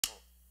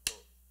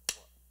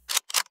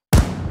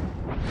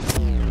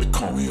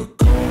call me a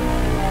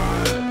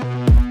god.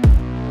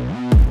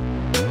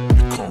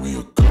 You call me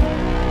a god.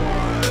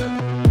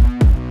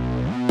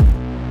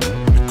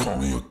 You call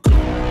me a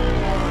god.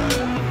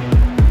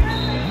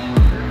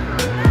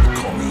 You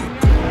call me a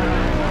god.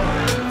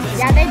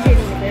 Yeah, they did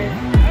it.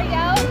 There you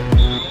go.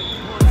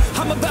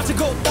 I'm about to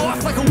go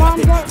off like a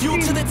weapon. Fuel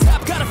to the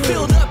top, got a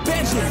filled up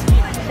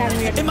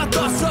engine. In my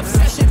thoughts,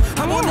 obsession.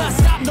 I will not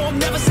stop, no, I'm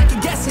never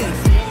second guessing.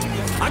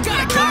 I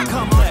got a God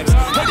complex.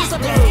 Haters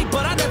love to hate,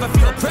 but I never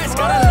feel oppressed.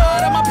 Got a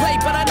lot on my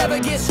plate, but I never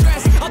get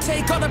stressed. I'll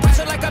take all the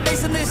pressure like I'm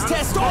acing this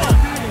test.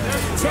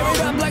 Tear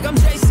it up like I'm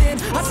Jason.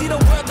 I see the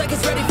world like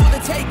it's ready for the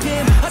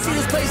taking. I see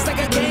this place like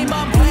a game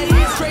I'm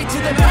playing. Straight to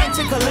the bank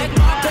to collect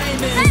my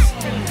payments.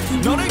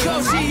 No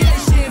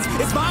negotiations,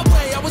 it's my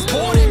way, I was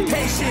born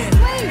impatient.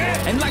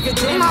 And like a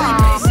damn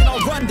Freemason,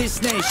 I'll run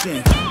this nation.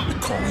 You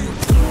call me a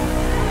god.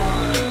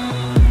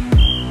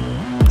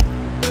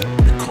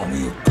 You call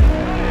me a god.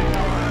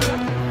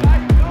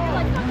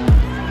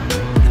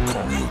 You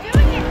call me a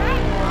god.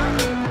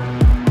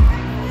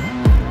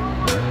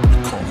 You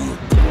call me a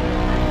god.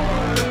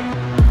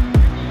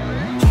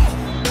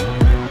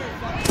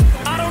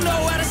 I don't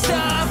know how to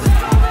stop.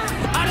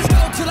 I just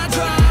go till I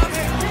drop.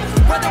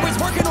 Whether it's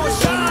working or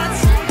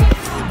shots,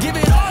 give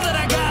it all that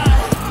I got.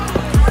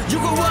 You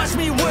can watch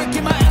me work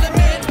in my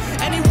element.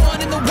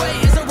 Anyone in the way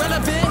is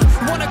irrelevant.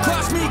 Wanna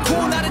cross me,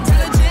 cool, not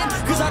intelligent.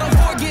 Cause I don't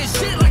forget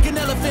shit like an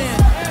elephant.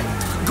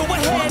 Go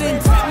ahead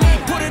and tempt me,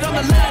 put it on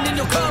the line and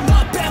you'll come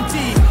up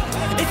empty.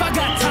 If I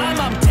got time,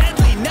 I'm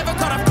deadly. Never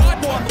caught off guard,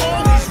 boy, I'm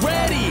always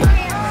ready.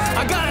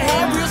 I got a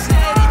hand real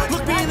steady.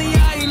 Look me in the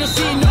eye and you'll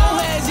see no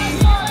hezzy.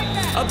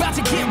 About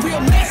to get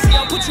real messy.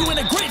 I'll put you in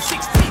a grid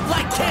 6 feet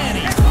like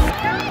Kenny.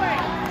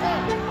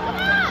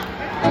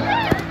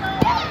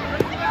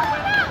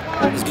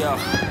 Let's go.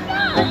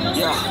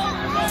 Yeah.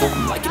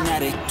 I'm like an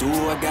addict, do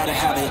I gotta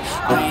have it.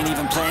 I ain't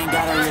even playing,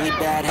 got a really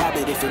bad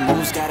habit. If it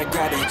moves, gotta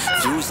grab it.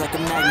 Fuse like a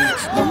magnet,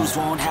 lose,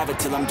 won't have it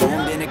till I'm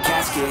doomed in a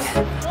casket.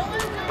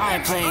 I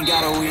ain't playing,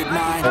 got a weird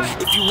mind.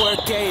 If you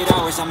work 8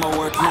 hours, I'ma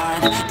work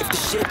 9. If the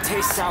shit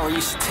tastes sour,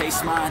 you should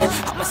taste mine.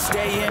 I'ma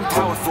stay in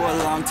power for a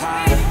long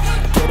time.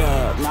 Get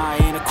up, I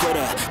ain't a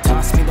quitter.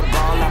 Toss me the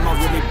ball, I'm a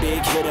really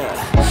big hitter.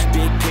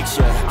 Big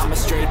picture, I'm a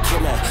straight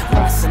killer.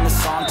 Rising the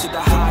song to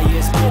the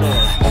highest bidder.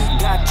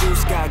 Got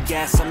juice, got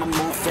gas, I'ma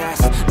move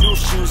fast. New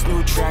shoes,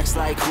 new tracks,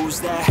 like who's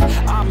that?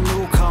 I'm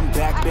new, come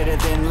back, better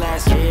than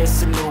last. Yeah,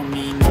 it's a new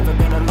me, never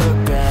gonna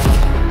look back.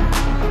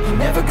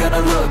 Never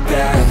gonna look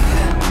back.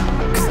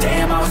 Cause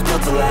damn, I was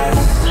built to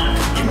last.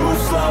 You move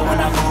slow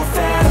and I move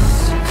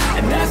fast,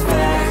 and that's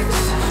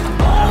facts.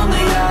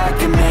 Only I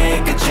can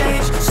make a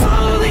change.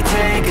 Slowly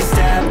take a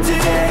step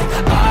today.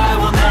 I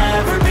will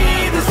never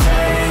be the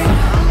same.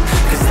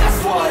 Cause that's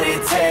what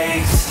it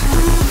takes.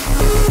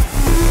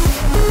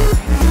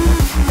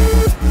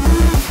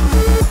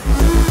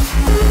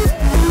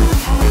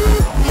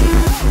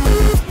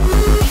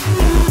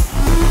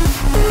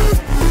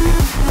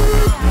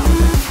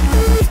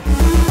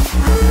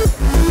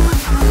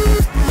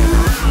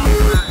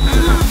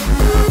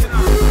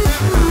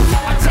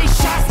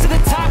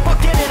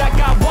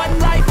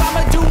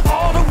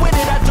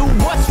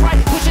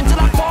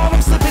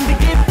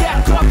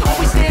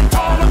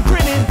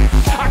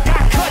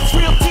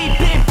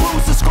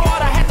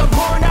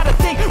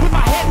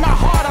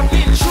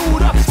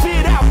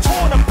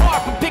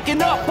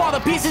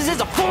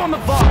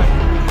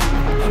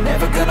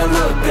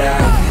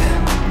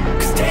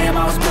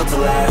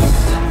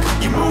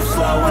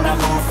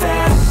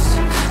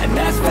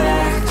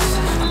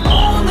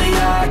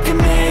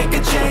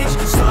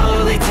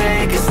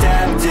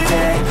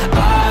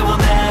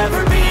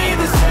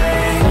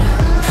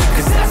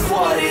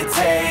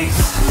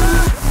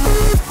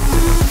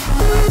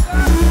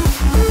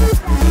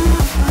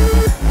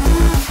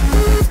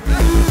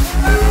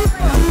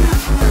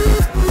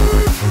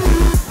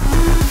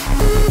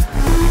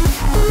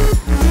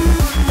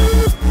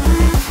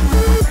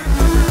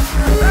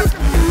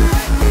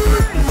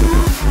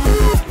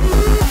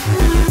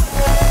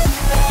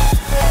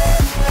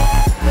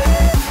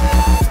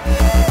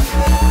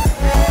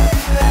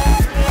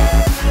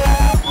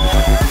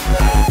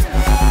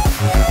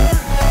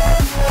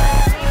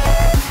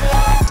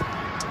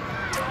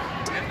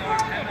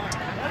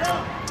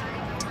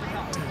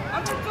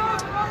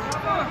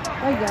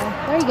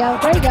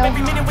 There you go.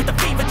 Every minute with the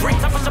fever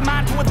dreams. I push the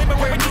mind to a limit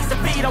where it needs to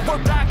be. I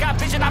work blind, got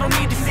vision I don't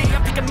need to see.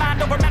 I'm thinking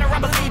mind over matter, I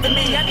believe in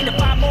me. I need to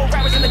find more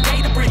hours in the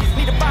day to breathe.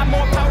 Need to find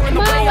more power in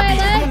the way I be.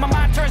 When my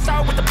mind turns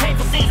sour with the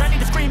painful scenes, I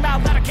need to scream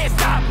out loud, I can't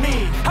stop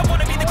me. I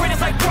wanna be the greatest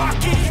like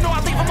Rocky. You know I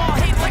leave them all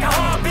hating like a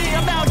hobby.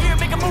 I'm out here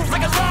making moves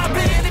like a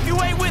lobby. And if you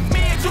ain't with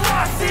me, it's your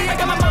lossy. I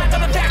got my mind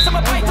on the facts, I'm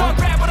a python,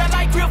 grab what I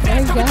like real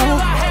fast. So until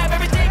I have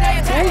everything I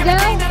attack,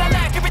 everything that I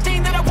lack,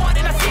 everything that I want,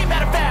 and I see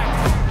matter of fact.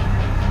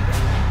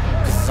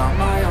 On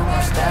my own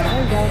worst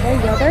enemy.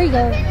 There you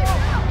go.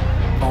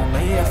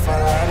 Only if I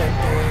let it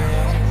be.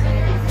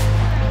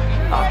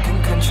 I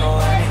can control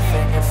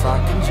anything if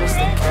I can just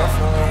think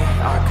carefully.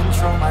 I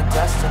control my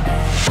destiny.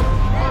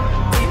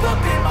 Deep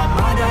up in my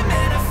mind I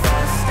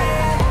manifest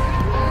it.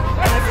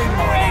 Every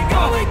moment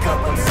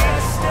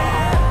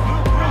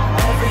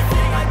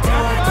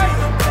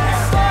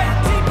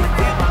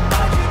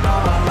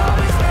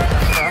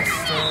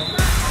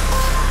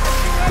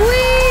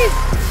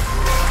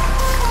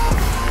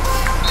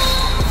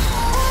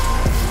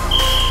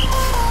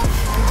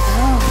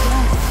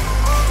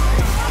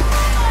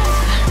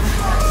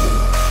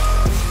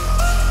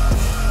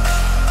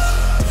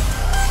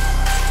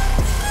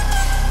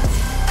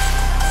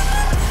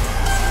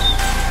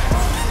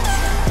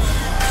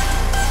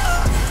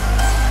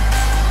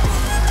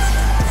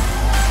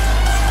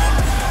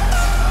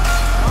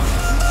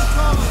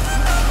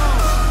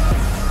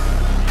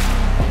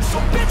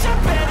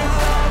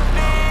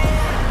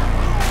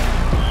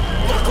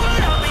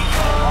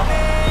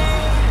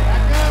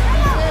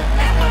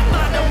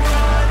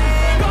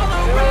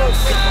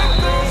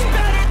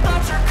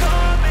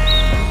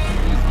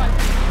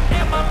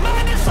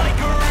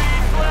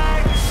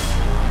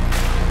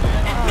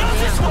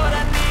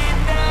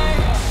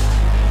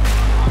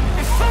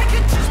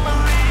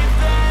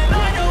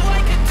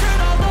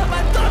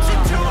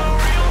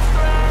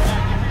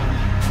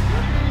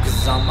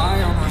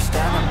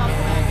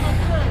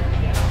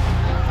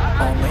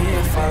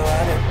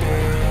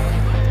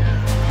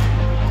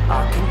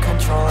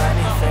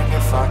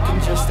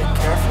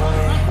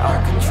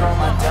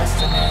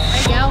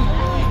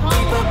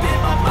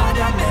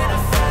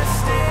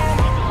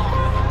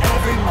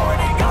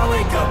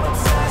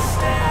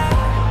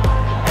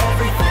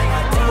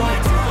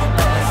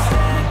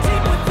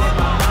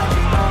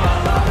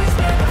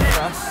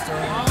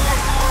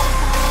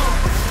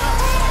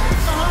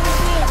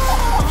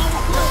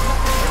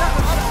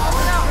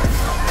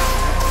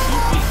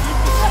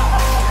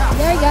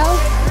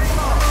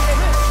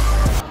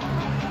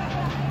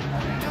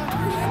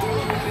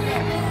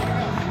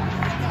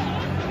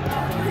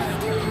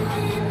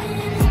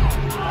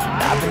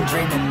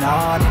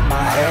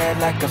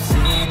like I've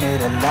seen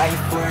it. A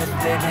life worth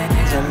living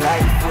is a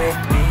life with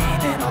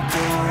meaning. I'll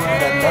do what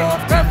I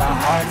love till my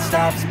heart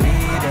stops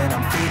beating.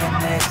 I'm feeding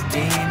this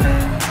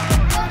demon.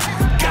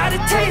 Got a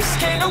taste,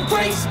 can't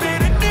erase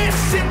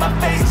bitterness in my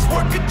face.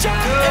 Work a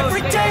job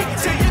every day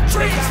till your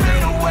dreams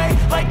fade away.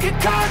 Like a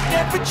card,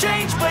 never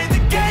change. Play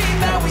the game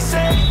that we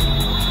say.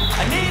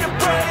 I need a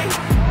break.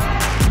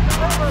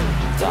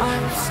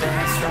 Time to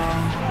stay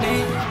strong.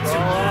 Need to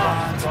move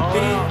on to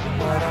be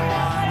what I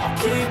want. I'll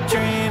keep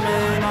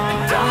dreaming on.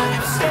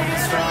 Time to stay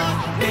strong.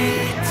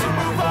 Need to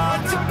move on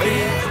to be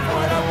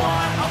what I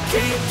want. I'll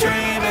keep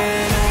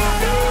dreaming on.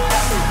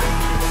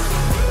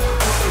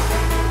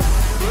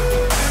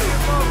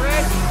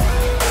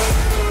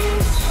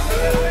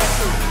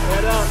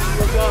 Head up,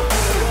 look up,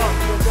 look up,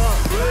 look up.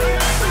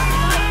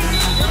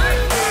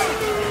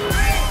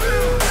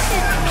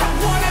 I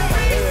wanna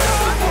be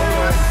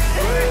someone. I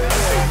wanna be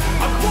great.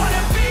 I'm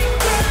gonna be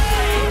someone.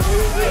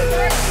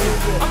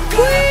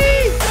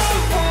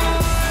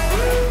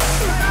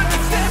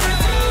 It's never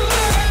too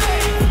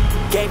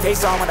late. Game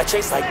face on when I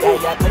chase like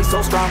that. Yeah, I play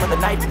so strong with a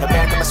knife in the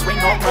back. I'ma swing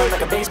home run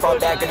like a baseball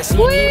bat. Gonna see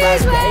me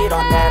rise with the hate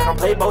on that. I don't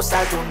play both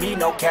sides, doing me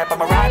no cap.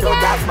 I'ma ride or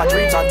die for my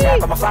dreams on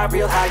tap. I'ma fly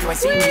real high, you ain't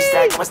seen me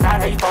stack. No, it's not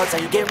how you fall, it's how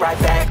you get right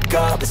back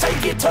up. It's how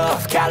you get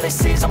tough.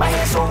 Calluses on my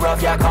hands so rough,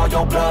 yeah, I call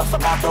your bluff.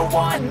 I'm not the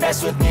one,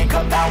 mess with me and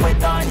come out with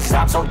none. Cause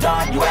I'm so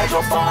done, you had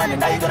your fun. And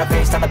now you're gonna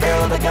face down the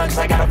barrel of the gun. Cause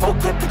I got a full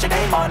clip, put your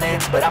name on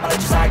it. But I'ma let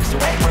you slide cause you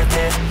ain't worth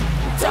it.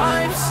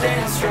 Time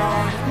staying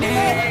strong,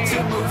 need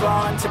to move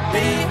on to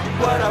be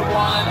what I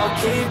want. I'll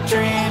keep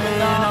dreaming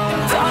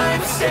on.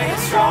 Time staying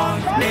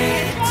strong,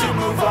 need to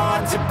move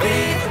on to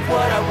be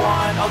what I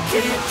want. I'll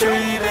keep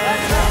dreaming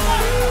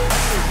on.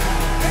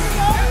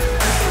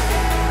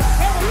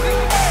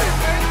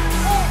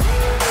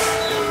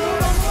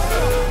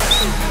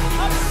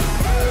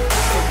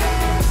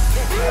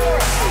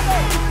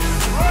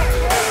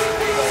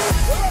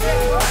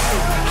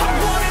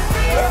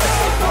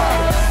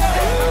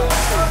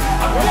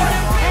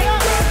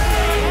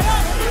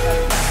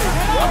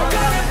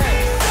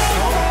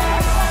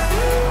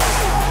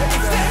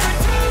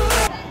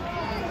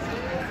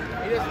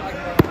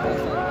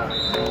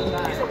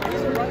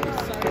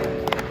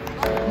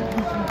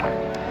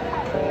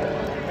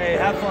 Hey,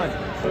 have fun.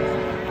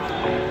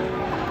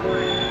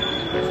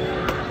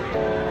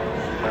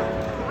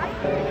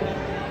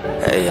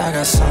 Hey, I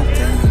got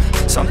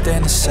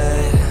something to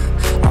say.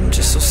 I'm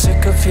just so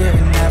sick of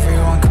hearing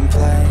everyone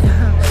complain.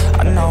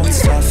 I know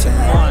it's tough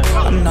and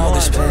I know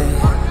there's pain,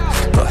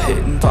 but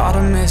hitting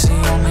bottom is the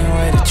only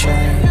way to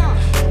change.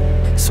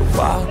 So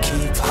I'll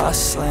keep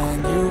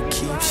hustling, you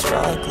keep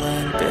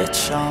struggling.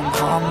 Bitch, I'm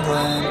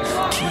humbling,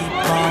 keep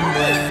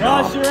rumbling.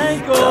 I'll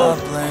keep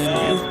doubling,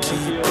 you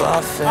keep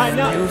bluffing.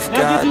 You've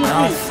got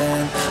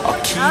nothing, I'll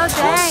keep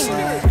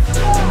hustling.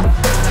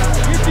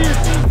 Get to your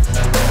feet.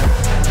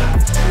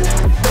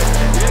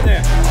 Get in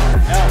there.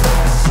 Out.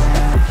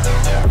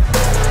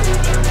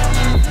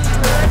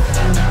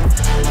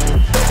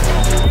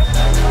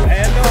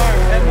 Head and arm,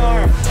 head and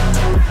arm.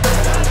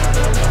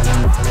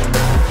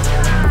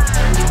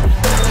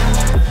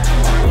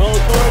 Roll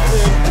towards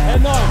him. Head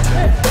and arm.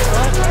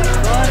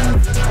 Front,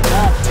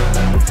 back.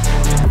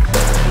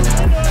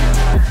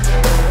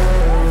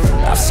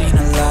 I've seen a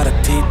lot of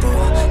people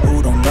who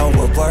don't know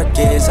what work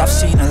is. I've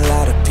seen a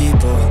lot of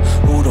people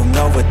who don't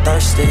know what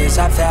thirst is.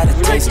 I've had a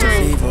taste of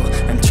evil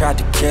and tried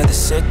to cure the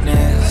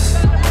sickness,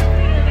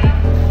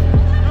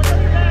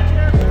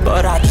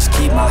 but I just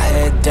keep my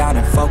head down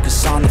and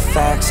focus on the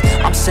facts.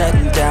 I'm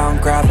setting down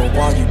gravel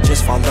while you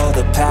just follow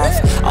the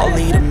path. I'll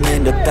lead them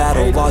into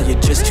battle while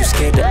you're just too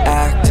scared to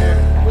act.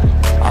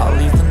 I'll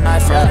leave the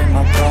knife right in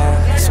my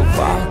back. So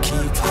I'll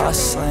keep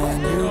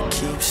hustling, you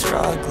keep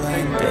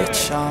struggling.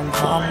 Bitch, I'm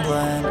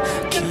humbling,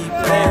 keep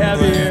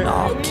rumbling.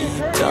 I'll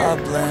keep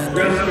doubling,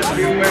 you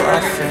keep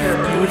bluffing.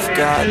 You've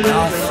got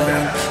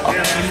nothing, I'll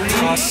keep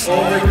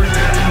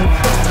hustling.